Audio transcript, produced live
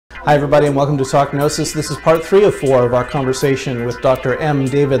Hi everybody and welcome to Talk Gnosis. This is part 3 of 4 of our conversation with Dr. M.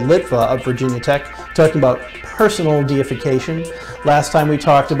 David Litwa of Virginia Tech, talking about personal deification. Last time we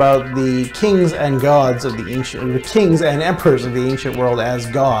talked about the kings and gods of the ancient, the kings and emperors of the ancient world as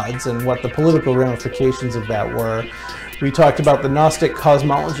gods and what the political ramifications of that were. We talked about the Gnostic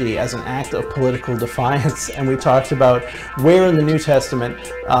cosmology as an act of political defiance, and we talked about where in the New Testament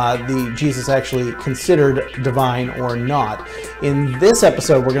Jesus actually considered divine or not. In this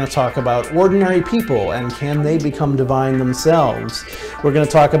episode, we're going to talk about ordinary people and can they become divine themselves. We're going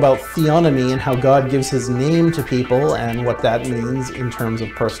to talk about theonymy and how God gives his name to people and what that means in terms of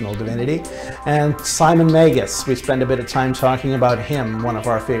personal divinity. And Simon Magus, we spend a bit of time talking about him, one of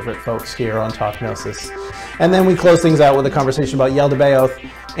our favorite folks here on Talk Gnosis. And then we close things out with a conversation about Yaldabaoth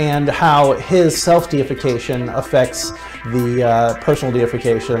and how his self-deification affects the personal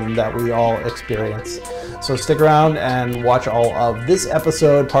deification that we all experience. So stick around and watch all of this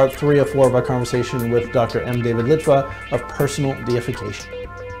episode, part 3 of 4 of our conversation with Dr. M. David Litwa of personal deification.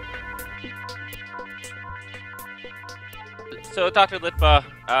 So, Dr.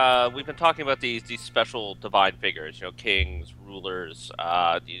 Litwa, we've been talking about these special divine figures, kings, rulers,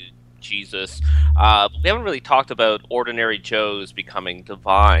 Jesus. We haven't really talked about ordinary Joes becoming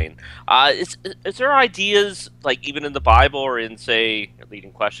divine. Is there ideas, like even in the Bible or in, say, a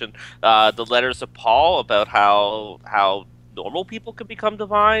leading question, the letters of Paul about how normal people can become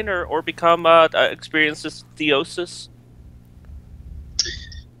divine or become experience this theosis?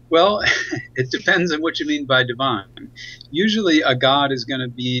 Well, it depends on what you mean by divine. Usually a god is going to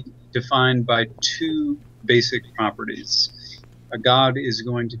be defined by two basic properties. A god is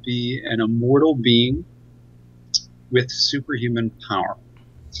going to be an immortal being with superhuman power.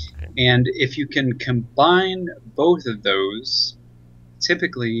 And if you can combine both of those,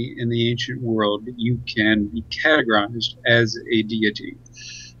 typically in the ancient world, you can be categorized as a deity.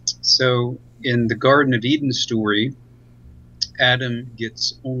 So in the Garden of Eden story, Adam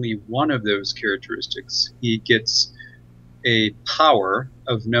gets only one of those characteristics. He gets a power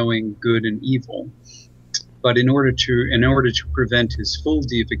of knowing good and evil. But in order to prevent his full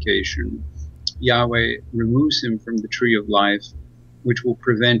deification, Yahweh removes him from the tree of life, which will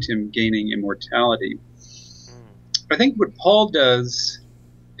prevent him gaining immortality. I think what Paul does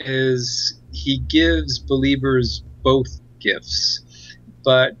is he gives believers both gifts,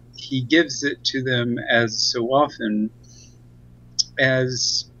 but he gives it to them as so often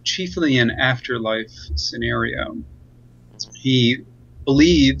as chiefly an afterlife scenario. He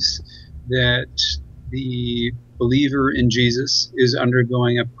believes that the believer in Jesus is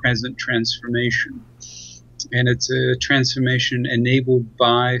undergoing a present transformation. And it's a transformation enabled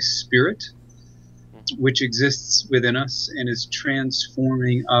by Spirit, which exists within us and is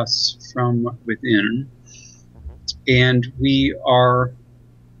transforming us from within. And we are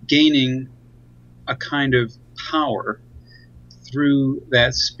gaining a kind of power through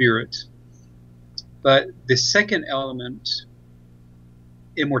that Spirit. But the second element,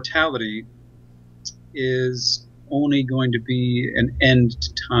 immortality, is only going to be an end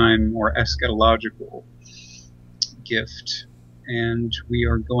to time or eschatological gift. And we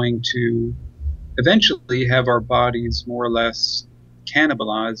are going to eventually have our bodies more or less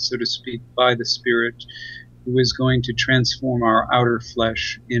cannibalized, so to speak, by the Spirit, who is going to transform our outer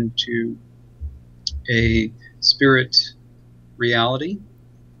flesh into a spirit reality.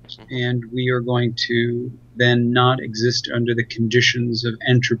 And we are going to then not exist under the conditions of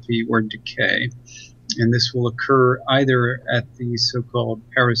entropy or decay. And this will occur either at the so-called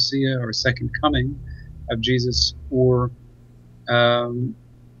parousia or second coming of Jesus, or,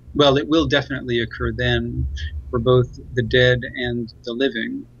 well, it will definitely occur then for both the dead and the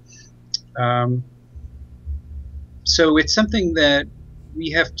living. So it's something that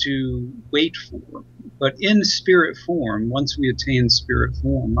we have to wait for. But in spirit form, once we attain spirit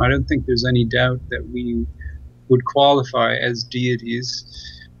form, I don't think there's any doubt that we would qualify as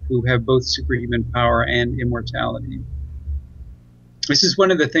deities who have both superhuman power and immortality. This is one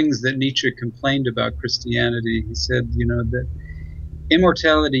of the things that Nietzsche complained about Christianity. He said, that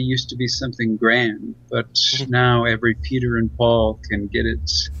immortality used to be something grand, but now every Peter and Paul can get it,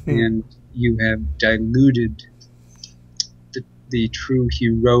 and you have diluted the true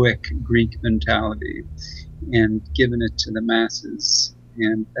heroic Greek mentality and given it to the masses.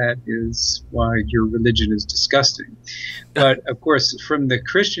 And that is why your religion is disgusting. But of course, from the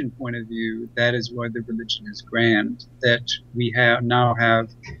Christian point of view, that is why the religion is grand, that we now have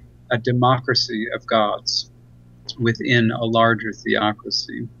a democracy of gods within a larger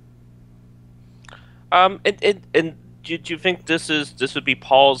theocracy. And do you think this would be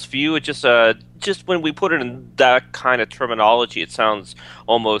Paul's view? It just just when we put it in that kind of terminology, it sounds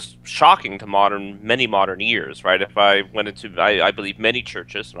almost shocking to many modern ears, right? If I went into, I believe many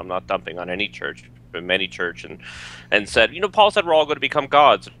churches, and I'm not dumping on any church, but many church, and said, Paul said we're all going to become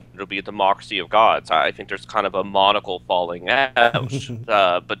gods. It'll be a democracy of gods. I think there's kind of a monocle falling out.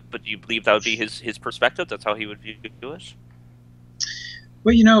 But you believe that would be his perspective? That's how he would view it?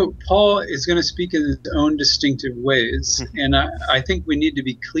 Well, Paul is going to speak in his own distinctive ways, and I think we need to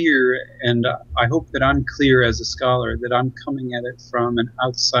be clear, and I hope that I'm clear as a scholar, that I'm coming at it from an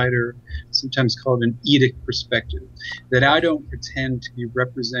outsider, sometimes called an edict perspective, that I don't pretend to be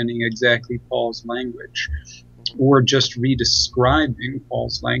representing exactly Paul's language or just redescribing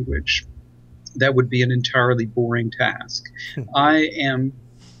Paul's language. That would be an entirely boring task. I am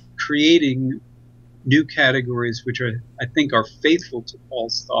creating new categories which I think are faithful to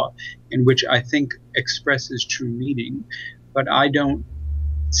Paul's thought and which I think expresses true meaning. But I don't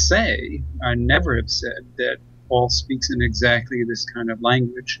say, I never have said that Paul speaks in exactly this kind of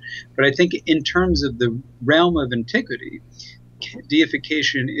language. But I think in terms of the realm of antiquity,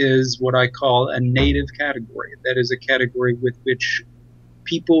 deification is what I call a native category. That is a category with which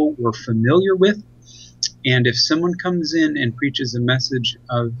people were familiar with. And if someone comes in and preaches a message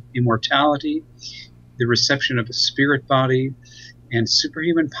of immortality, the reception of a spirit body, and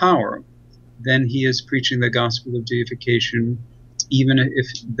superhuman power, then he is preaching the gospel of deification, even if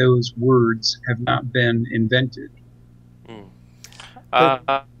those words have not been invented.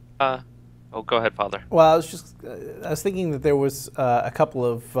 Oh, go ahead, Father. Well, I was thinking that there was a couple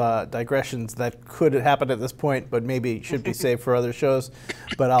of digressions that could happen at this point, but maybe should be saved for other shows.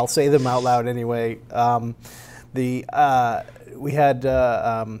 But I'll say them out loud anyway. We had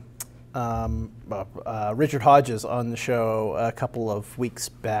Richard Hodges on the show a couple of weeks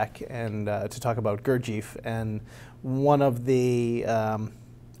back, and to talk about Gurdjieff. And one of the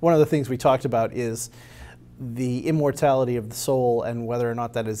things we talked about is the immortality of the soul and whether or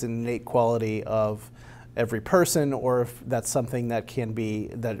not that is an innate quality of every person, or if that's something that can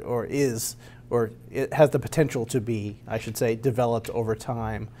be, or it has the potential to be, I should say, developed over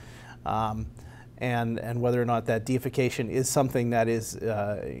time, and whether or not that deification is something that is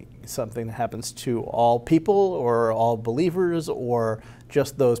something that happens to all people or all believers or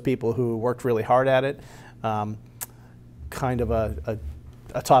just those people who worked really hard at it. Kind of a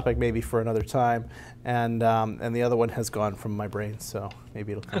topic maybe for another time. And the other one has gone from my brain, so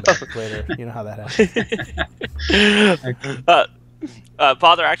maybe it'll come back later. You know how that happens.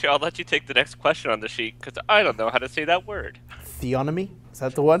 Father, actually, I'll let you take the next question on the sheet, because I don't know how to say that word. Theonymy? Is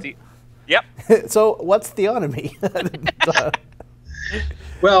that the one? Yep. So what's theonymy?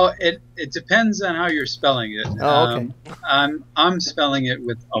 Well, it depends on how you're spelling it. Oh, okay. I'm spelling it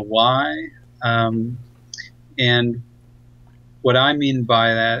with a Y, and what I mean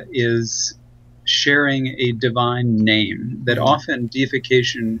by that is sharing a divine name. That often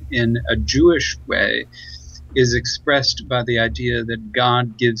deification in a Jewish way is expressed by the idea that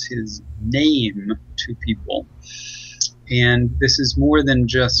God gives his name to people. And this is more than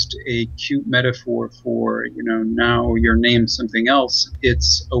just a cute metaphor for, now your name's something else.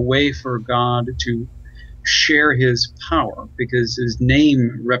 It's a way for God to share his power, because his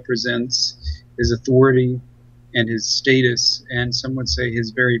name represents his authority and his status, and some would say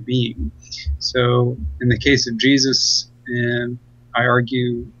his very being. So in the case of Jesus, and I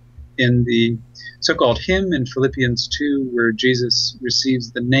argue in the so-called hymn in Philippians 2, where Jesus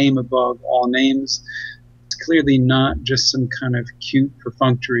receives the name above all names, it's clearly not just some kind of cute,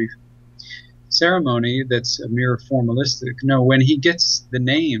 perfunctory ceremony that's a mere formalistic. No, when he gets the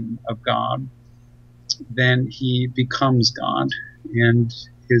name of God, then he becomes God, and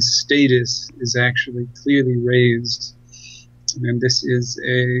his status is actually clearly raised. And this is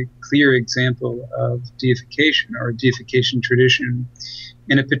a clear example of deification, or a deification tradition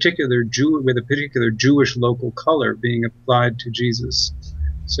in a particular with a particular Jewish local color being applied to Jesus.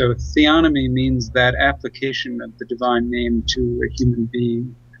 So theonymy means that application of the divine name to a human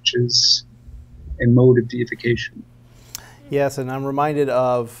being, which is a mode of deification. Yes, and I'm reminded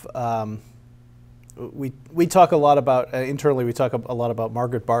of we talk a lot about internally. We talk a lot about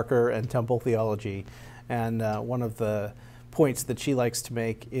Margaret Barker and temple theology, and one of the points that she likes to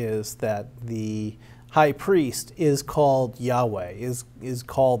make is that the high priest is called Yahweh, is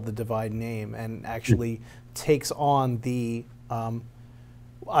called the divine name, and actually takes on the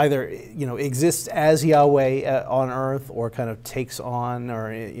either exists as Yahweh on earth, or kind of takes on,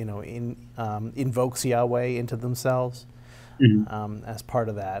 or invokes Yahweh into themselves as part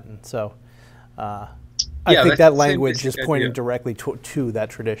of that. And so I think that language is pointing directly to that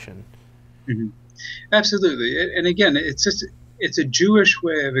tradition. Absolutely. And again, it's a Jewish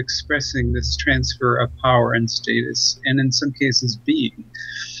way of expressing this transfer of power and status, and in some cases being.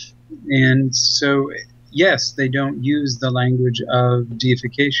 And so, yes, they don't use the language of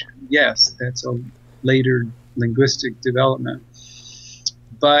deification. Yes, that's a later linguistic development.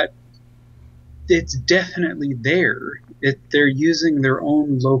 But it's definitely there. They're using their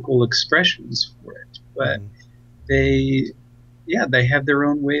own local expressions for it. But they have their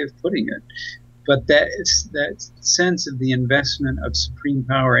own way of putting it. But that sense of the investment of supreme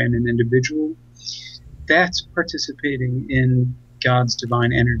power in an individual, that's participating in God's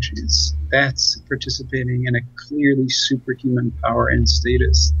divine energies. That's participating in a clearly superhuman power and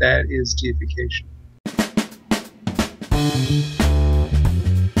status. That is deification.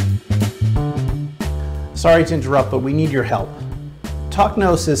 Sorry to interrupt, but we need your help. Talk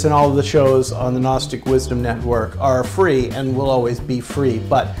Gnosis and all of the shows on the Gnostic Wisdom Network are free and will always be free,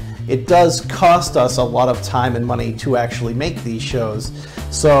 but it does cost us a lot of time and money to actually make these shows.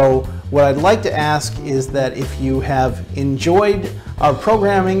 So what I'd like to ask is that if you have enjoyed our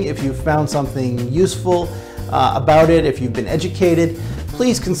programming, if you've found something useful about it, if you've been educated,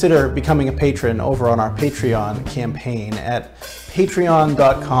 please consider becoming a patron over on our Patreon campaign at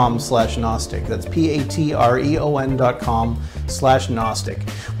patreon.com/Gnostic. That's patreon.com/Gnostic.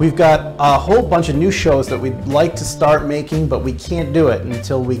 We've got a whole bunch of new shows that we'd like to start making, but we can't do it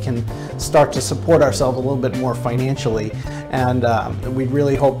until we can start to support ourselves a little bit more financially. And we'd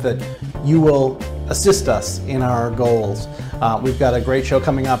really hope that you will assist us in our goals. We've got a great show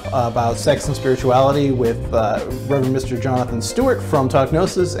coming up about sex and spirituality with Reverend Mr. Jonathan Stewart from Talk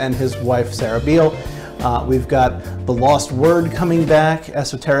Gnosis and his wife Sarah Beale. We've got the Lost Word coming back,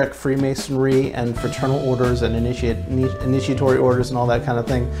 esoteric Freemasonry and fraternal orders and initiatory orders and all that kind of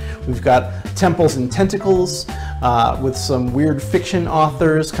thing. We've got Temples and Tentacles with some weird fiction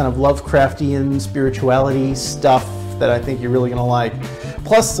authors, kind of Lovecraftian spirituality stuff that I think you're really going to like.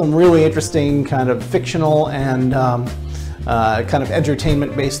 Plus some really interesting kind of fictional and kind of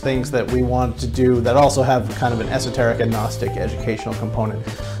entertainment-based things that we want to do that also have kind of an esoteric and Gnostic educational component.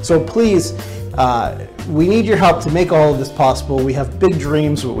 So please, we need your help to make all of this possible. We have big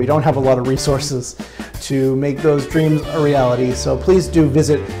dreams, but we don't have a lot of resources to make those dreams a reality. So please do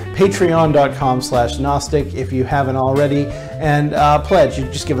visit patreon.com/Gnostic if you haven't already, and pledge. You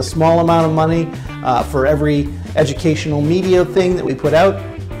just give a small amount of money for every educational media thing that we put out.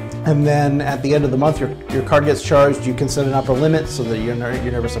 And then at the end of the month, your card gets charged. You can set an upper limit so that you're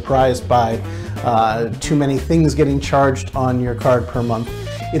never surprised by too many things getting charged on your card per month.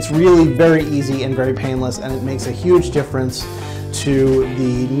 It's really very easy and very painless, and it makes a huge difference to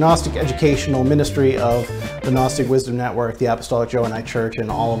the Gnostic educational ministry of the Gnostic Wisdom Network, the Apostolic Johannite Church, and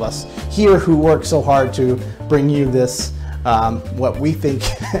all of us here who work so hard to bring you this, what we think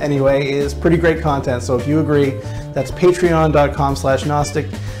anyway, is pretty great content. So if you agree, that's patreon.com/Gnostic.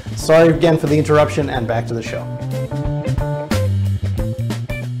 Sorry again for the interruption, and back to the show.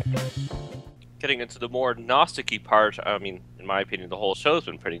 Getting into the more Gnostic-y part, I mean, in my opinion, the whole show's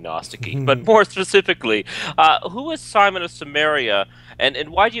been pretty Gnostic-y, but more specifically, who is Simon of Samaria, and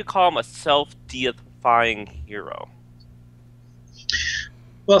why do you call him a self-deifying hero?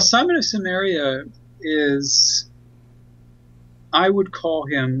 Well, Simon of Samaria is, I would call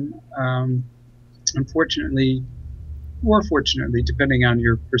him, unfortunately, or fortunately, depending on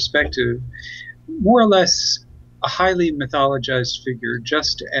your perspective, more or less a highly mythologized figure,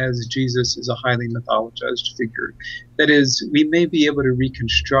 just as Jesus is a highly mythologized figure. That is, we may be able to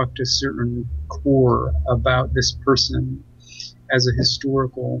reconstruct a certain core about this person as a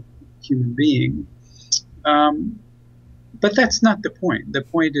historical human being. But that's not the point. The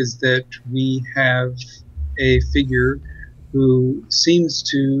point is that we have a figure who seems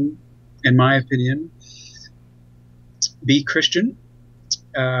to, in my opinion, be Christian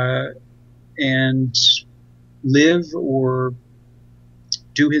and live or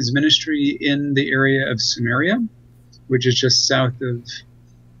do his ministry in the area of Samaria, which is just south of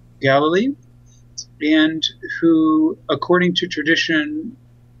Galilee, and who, according to tradition,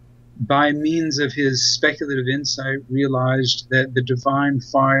 by means of his speculative insight, realized that the divine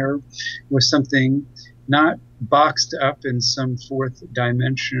fire was something not boxed up in some fourth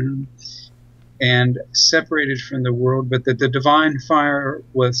dimension and separated from the world, but that the divine fire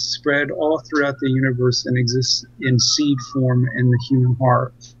was spread all throughout the universe and exists in seed form in the human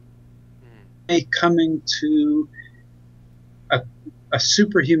heart. Coming to a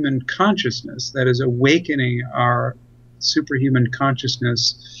superhuman consciousness, that is, awakening our superhuman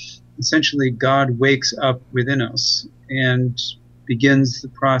consciousness. Essentially, God wakes up within us and begins the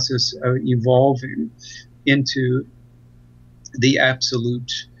process of evolving into the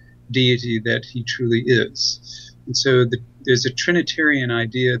absolute deity that he truly is. And so there's a Trinitarian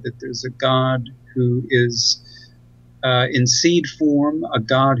idea that there's a God who is in seed form, a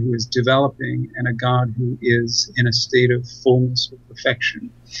God who is developing, and a God who is in a state of fullness or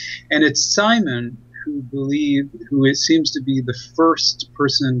perfection. And it's Simon who it seems to be the first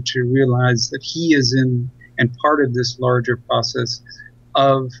person to realize that he is in and part of this larger process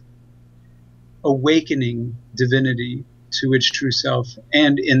of awakening divinity to its true self,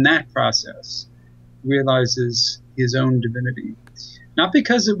 and in that process realizes his own divinity. Not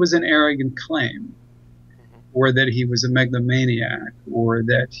because it was an arrogant claim, or that he was a megalomaniac, or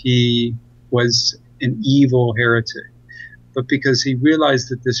that he was an evil heretic, but because he realized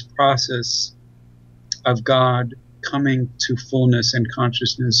that this process of God coming to fullness and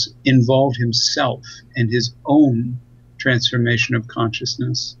consciousness involved himself and his own transformation of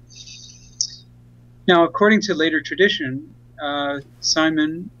consciousness. Now, according to later tradition,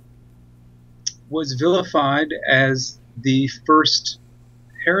 Simon was vilified as the first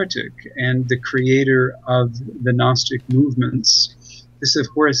heretic and the creator of the Gnostic movements. This, of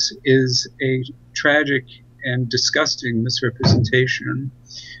course, is a tragic and disgusting misrepresentation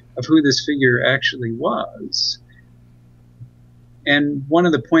of who this figure actually was. And one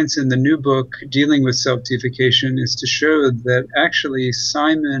of the points in the new book dealing with self-deification is to show that actually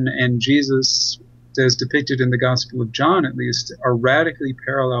Simon and Jesus, as depicted in the Gospel of John at least, are radically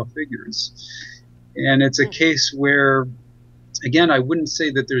parallel figures. And it's a case where, again, I wouldn't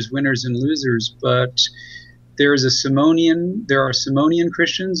say that there's winners and losers, but there are Simonian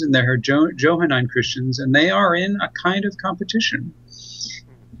Christians and there are Johannine Christians, and they are in a kind of competition.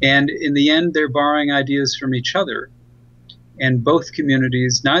 And in the end, they're borrowing ideas from each other. And both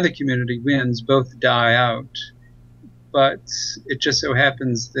communities, neither community wins, both die out. But it just so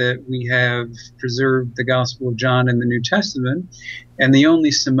happens that we have preserved the Gospel of John in the New Testament, and the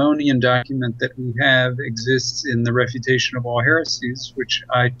only Simonian document that we have exists in the Refutation of All Heresies, which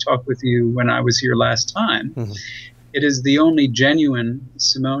I talked with you when I was here last time. Mm-hmm. It is the only genuine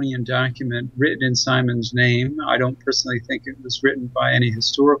Simonian document written in Simon's name. I don't personally think it was written by any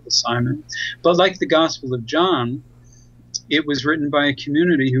historical Simon, but like the Gospel of John, it was written by a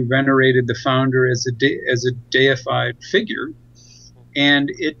community who venerated the founder as a deified figure,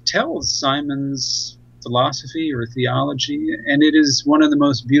 and it tells Simon's philosophy or theology, and it is one of the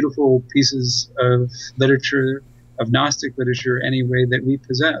most beautiful pieces of literature, of Gnostic literature anyway, that we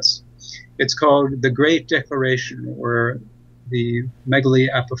possess. It's called The Great Declaration, or the Megali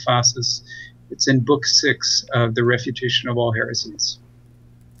Apophasis. It's in Book 6 of the Refutation of All Heresies.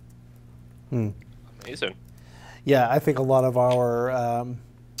 Amazing. Yeah, I think a lot of our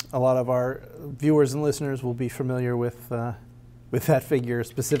viewers and listeners will be familiar with that figure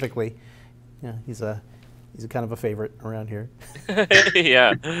specifically. Yeah, he's a kind of a favorite around here.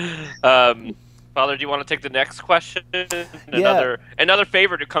 Yeah. Father, do you want to take the next question? Another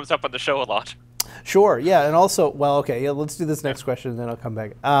favorite who comes up on the show a lot. Sure. Yeah, and also, well, okay, yeah, let's do this next question, and then I'll come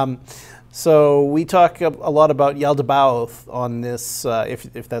back. So we talk a lot about Yaldabaoth on this,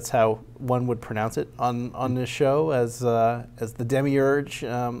 if that's how one would pronounce it, on this show as the demiurge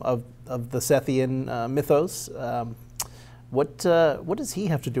of the Sethian mythos. What does he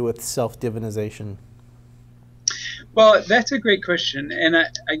have to do with self-divinization? Well, that's a great question, and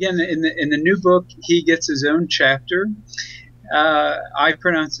again, in the new book, he gets his own chapter. I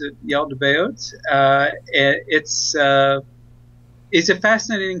pronounce it Yaldabaoth. It's a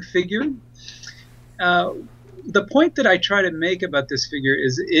fascinating figure. The point that I try to make about this figure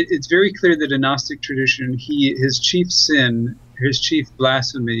is it's very clear that in Gnostic tradition, his chief sin, his chief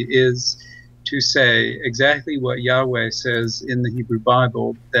blasphemy, is to say exactly what Yahweh says in the Hebrew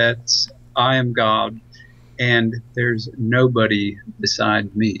Bible, that I am God and there's nobody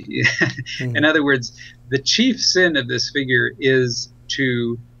beside me. In other words, the chief sin of this figure is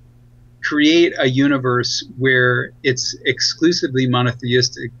to create a universe where it's exclusively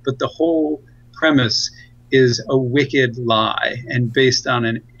monotheistic, but the whole premise is a wicked lie and based on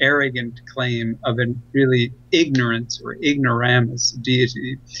an arrogant claim of a really ignorant or ignoramus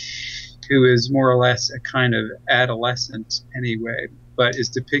deity who is more or less a kind of adolescent anyway, but is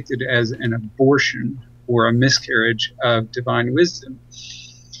depicted as an abortion or a miscarriage of divine wisdom.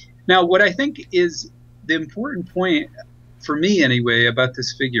 Now, what I think is the important point, for me anyway, about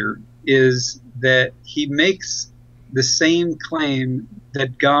this figure is that he makes the same claim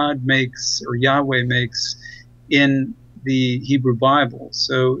that God makes, or Yahweh makes, in the Hebrew Bible.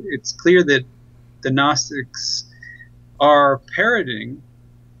 So it's clear that the Gnostics are parroting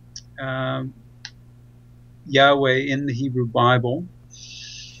Yahweh in the Hebrew Bible.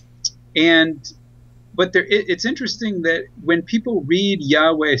 But But it's interesting that when people read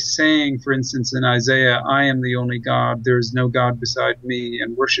Yahweh saying, for instance, in Isaiah, I am the only God, there is no God beside me,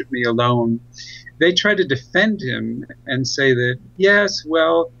 and worship me alone, they try to defend him and say that, yes,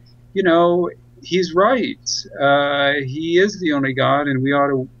 well, you know, he's right. He is the only God, and we ought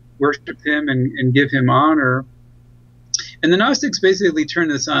to worship him and give him honor. And the Gnostics basically turn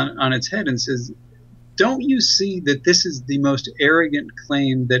this on its head and says, don't you see that this is the most arrogant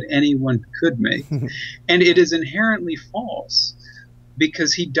claim that anyone could make? And it is inherently false,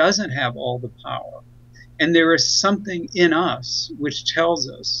 because he doesn't have all the power. And there is something in us which tells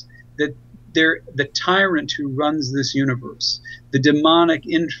us that the tyrant who runs this universe, the demonic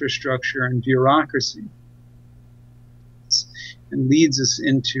infrastructure and bureaucracy, and leads us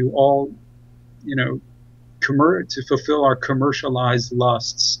into all, you know, to fulfill our commercialized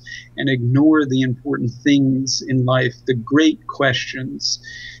lusts and ignore the important things in life, the great questions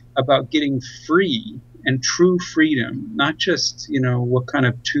about getting free and true freedom, not just, you know, what kind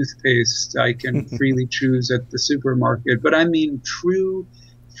of toothpaste I can freely choose at the supermarket, but I mean true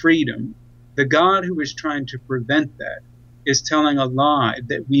freedom. The God who is trying to prevent that is telling a lie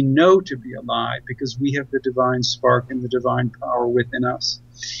that we know to be a lie, because we have the divine spark and the divine power within us.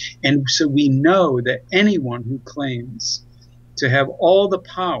 And so we know that anyone who claims to have all the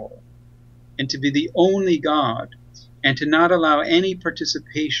power and to be the only God, and to not allow any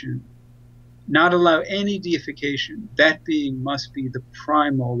participation, not allow any deification, that being must be the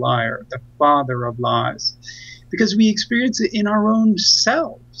primal liar, the father of lies. Because we experience it in our own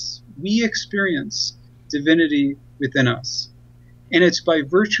selves. We experience divinity within us. And it's by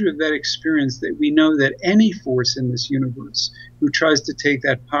virtue of that experience that we know that any force in this universe who tries to take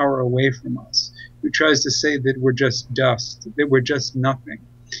that power away from us, who tries to say that we're just dust, that we're just nothing,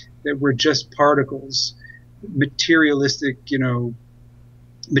 that we're just particles, materialistic, you know,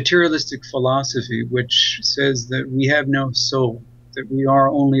 materialistic philosophy, which says that we have no soul, that we are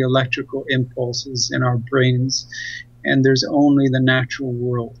only electrical impulses in our brains, and there's only the natural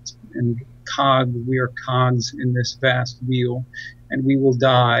world, and we are cogs in this vast wheel, and we will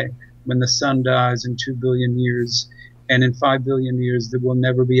die when the sun dies in 2 billion years, and in 5 billion years there will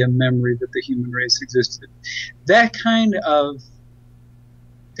never be a memory that the human race existed. That kind of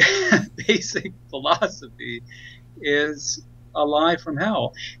basic philosophy is a lie from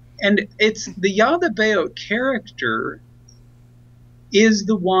hell. And it's the Yaldabaoth character is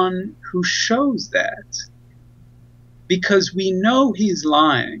the one who shows that, because we know he's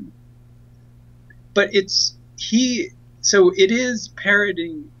lying. But so it is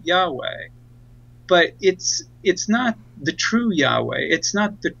parroting Yahweh, but it's not the true Yahweh. It's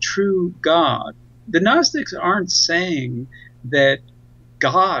not the true God. The Gnostics aren't saying that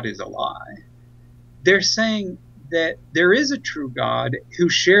God is a lie. They're saying that there is a true God who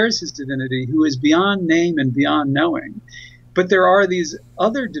shares his divinity, who is beyond name and beyond knowing. But there are these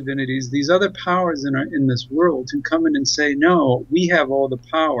other divinities, these other powers in this world who come in and say, no, we have all the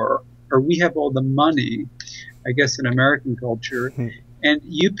power, or we have all the money, I guess in American culture, and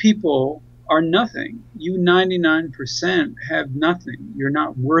you people are nothing. You 99% have nothing. You're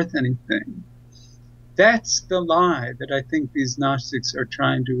not worth anything. That's the lie that I think these Gnostics are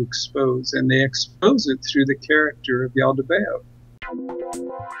trying to expose, and they expose it through the character of Yaldabaoth.